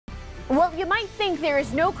Well, you might think there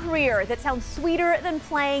is no career that sounds sweeter than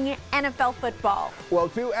playing NFL football. Well,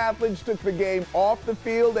 two athletes took the game off the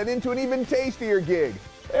field and into an even tastier gig.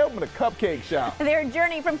 They opened a cupcake shop. Their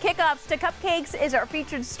journey from kickoffs to cupcakes is our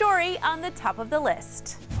featured story on the top of the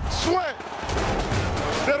list. Sweat,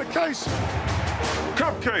 dedication,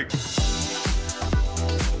 cupcakes.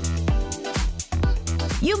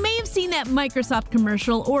 You may have seen that Microsoft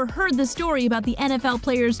commercial or heard the story about the NFL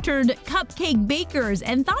players turned cupcake bakers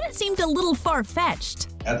and thought it seemed a little far-fetched.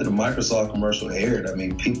 After the Microsoft commercial aired,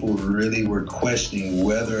 people really were questioning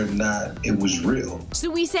whether or not it was real.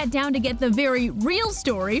 So we sat down to get the very real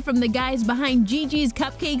story from the guys behind Gigi's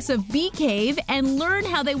Cupcakes of Bee Cave and learn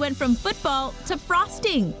how they went from football to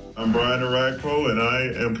frosting. I'm Brian Arakpo, and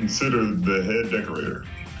I am considered the head decorator.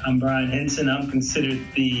 I'm Brian Henson. I'm considered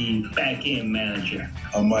the back-end manager.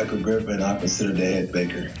 I'm Michael Griffin. I'm considered the head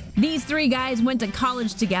baker. These three guys went to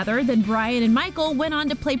college together, then Brian and Michael went on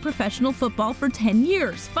to play professional football for 10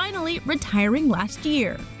 years, finally retiring last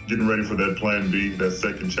year. Getting ready for that plan B, that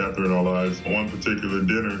second chapter in our lives. One particular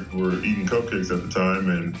dinner, we were eating cupcakes at the time,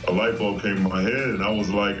 and a light bulb came in my head, and I was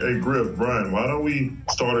like, hey, Griff, Brian, why don't we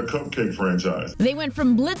start a cupcake franchise? They went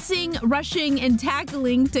from blitzing, rushing, and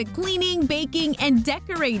tackling to cleaning, baking, and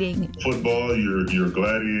decorating. Football, you're a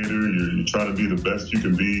gladiator, you're trying to be the best you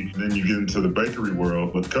can be. Then you get into the bakery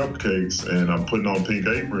world with cupcakes, and I'm putting on pink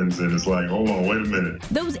aprons, and it's like, hold on, wait a minute.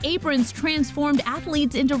 Those aprons transformed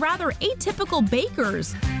athletes into rather atypical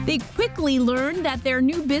bakers. They quickly learned that their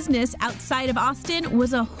new business outside of Austin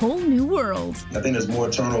was a whole new world. I think there's more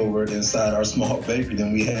turnover inside our small bakery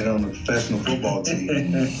than we had on the professional football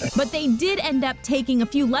team. But they did end up taking a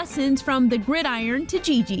few lessons from the gridiron to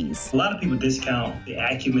Gigi's. A lot of people discount the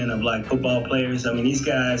acumen of football players. These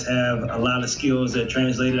guys have a lot of skills that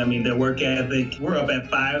translated. Their work ethic. We're up at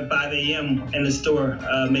 5 a.m. in the store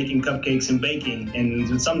making cupcakes and baking.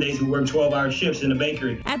 And some days we work 12-hour shifts in the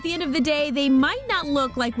bakery. At the end of the day, they might not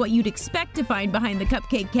look like what you'd expect to find behind the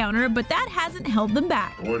cupcake counter, but that hasn't held them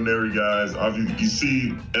back. Ordinary guys, you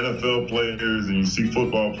see NFL players and you see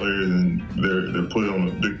football players and they're put on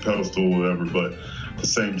a big pedestal or whatever, but at the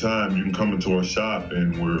same time, you can come into our shop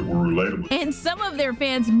and we're relatable. And some of their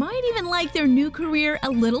fans might even like their new career a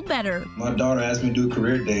little better. My daughter asked me to do a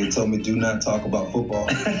career day and told me do not talk about football.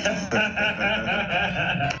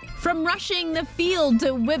 From rushing the field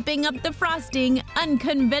to whipping up the frosting,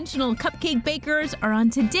 unconventional cupcake bakers are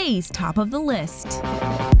on today's top of the list.